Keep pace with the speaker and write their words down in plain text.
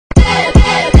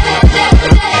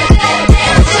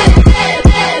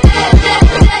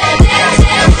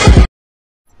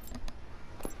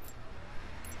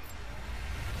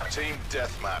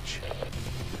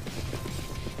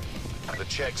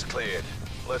Check's cleared.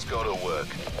 Let's go to work.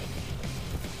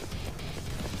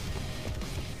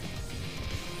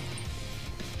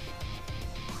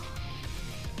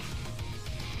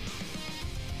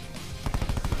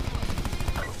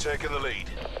 Taking the lead.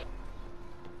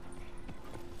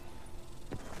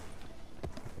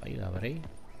 Ahí la abrí.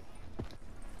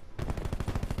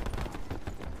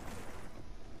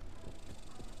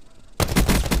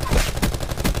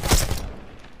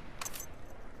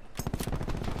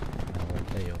 La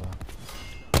volteé yo, va.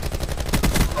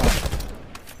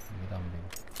 Yo también.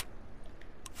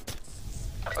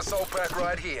 Assault pack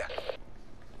right here.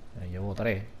 Ya llevo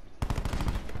 3.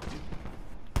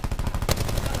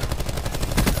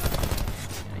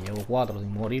 Llevo 4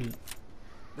 sin morir.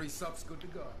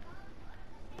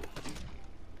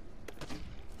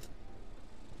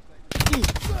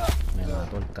 Me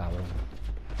mató el cabrón.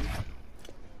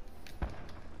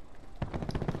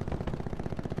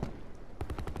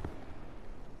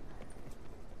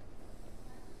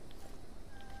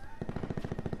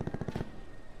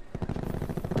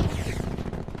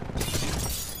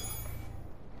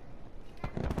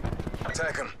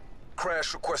 Attack him.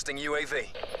 Crash requesting UAV.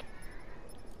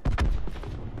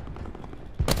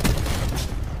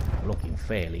 Looking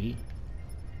fairly.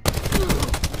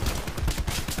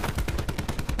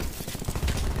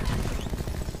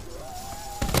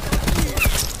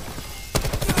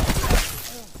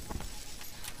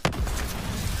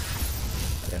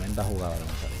 Tremenda jugada la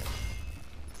salida.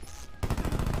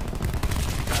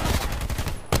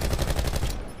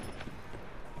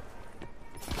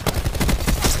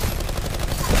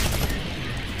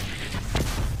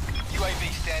 UAV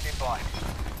standing by.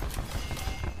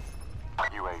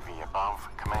 UAV above,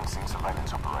 commencing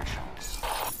surveillance operations.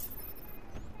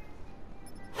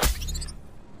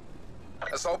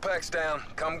 Assault pack's down.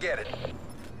 Come get it.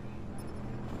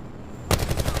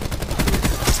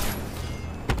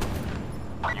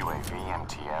 UAV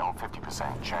MTL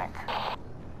 50% check.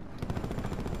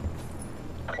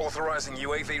 Authorizing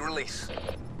UAV release.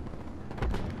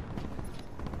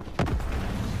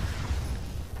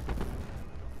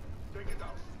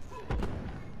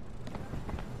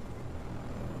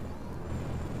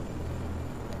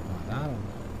 Mataron.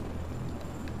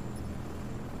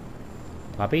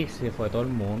 Papi, si fue todo el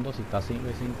mundo, si está 5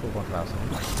 y 5 con razón.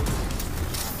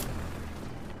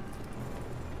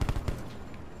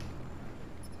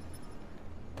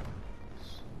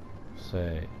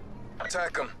 Sí.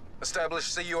 Attack him.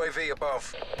 Establish CUAV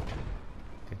above.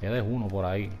 Que quede uno por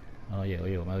ahí. No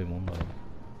llego, me doy mundo ahí.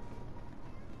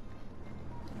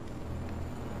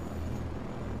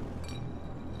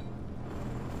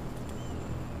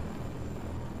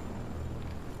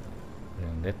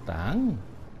 ¿Dónde están?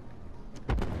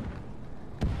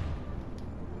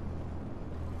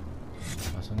 ¿Qué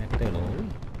pasa en este lobby?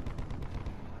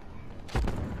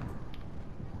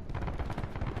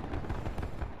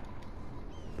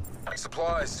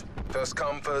 Supplies. First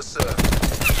come, first serve.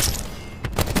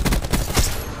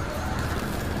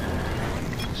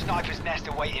 Sniper's nest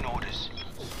awaiting orders.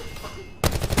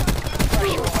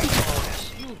 Pressure awaiting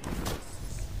orders.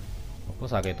 Loco,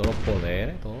 saqué todos los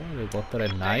poderes, todo, el helicóptero,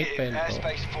 el sniper, todo.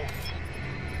 Airspace full.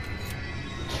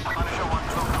 Punisher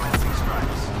 1-2 commencing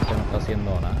strikes. Este no está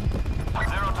haciendo nada.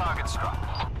 0 target struck.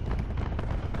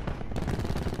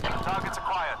 Targets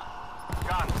acquired.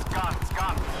 Guns, guns,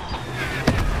 guns.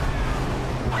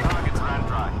 Targets ran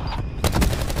dry.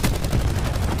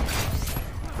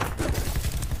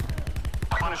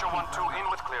 Punisher 1-2 in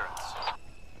with clearance.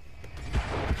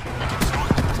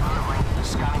 Soldiers moving,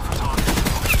 scanning for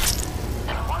targets.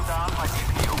 One down by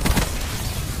DPU.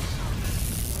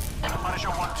 Punisher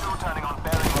 1-2 turning on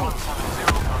bearing 170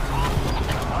 control.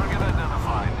 Target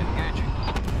identified, engaging.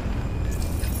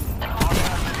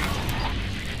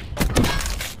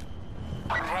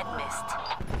 Red mist.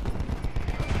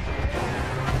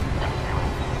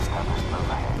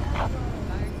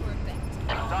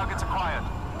 Targets acquired.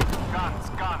 Guns,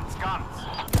 guns, guns.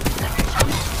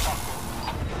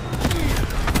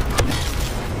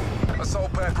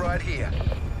 Assault pack right here.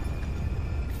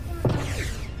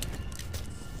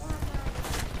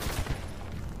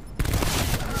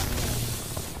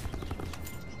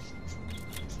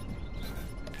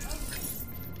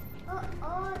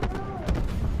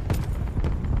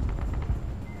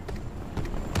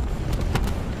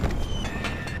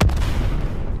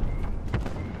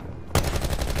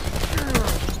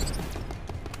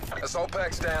 Assault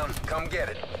pack's down. Come get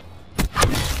it.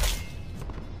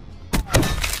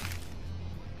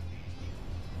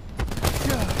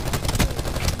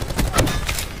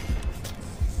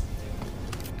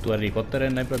 Tu helicóptero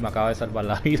sniper me acaba de salvar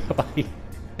la vida, papi.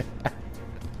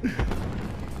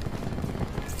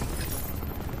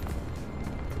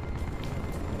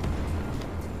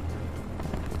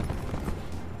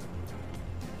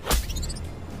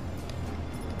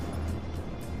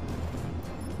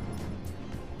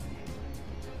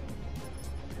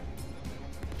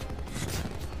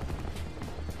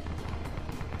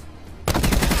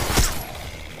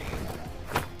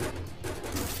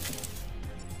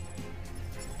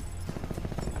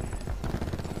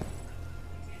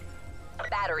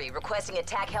 battery requesting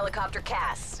attack helicopter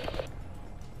CAS.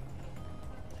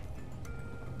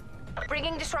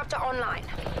 Bringing disruptor online.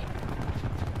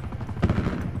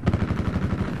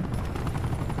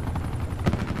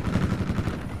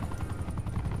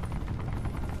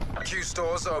 Q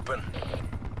stores open.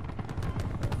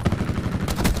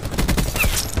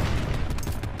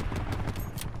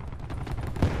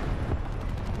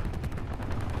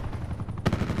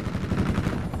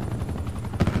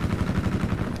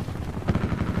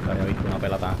 Había visto una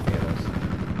pela tan asquerosa.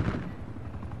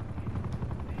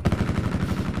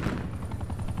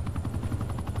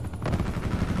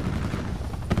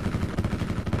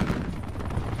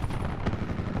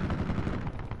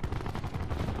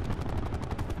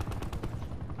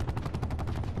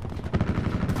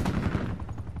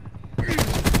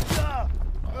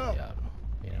 Oh, diablo.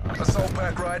 Mira, no. Assault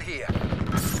pack right here.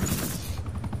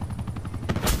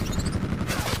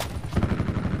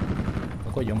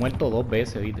 Loco, yo he muerto 2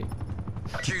 veces, ¿viste?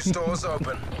 Q stores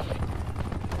open.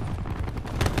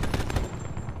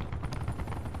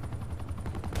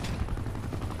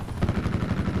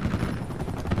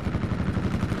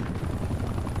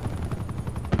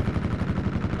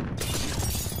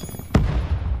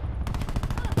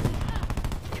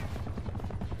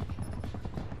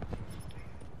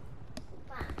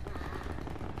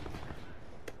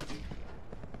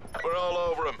 We're all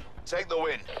over him. Take the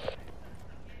win.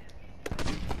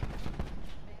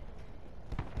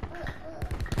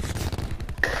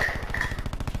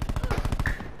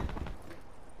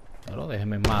 Claro,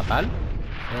 déjeme matar.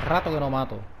 Hace rato que no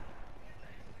mato.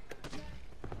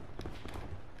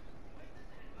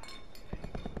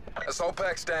 Assault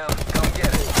pack's down. Come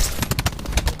get it.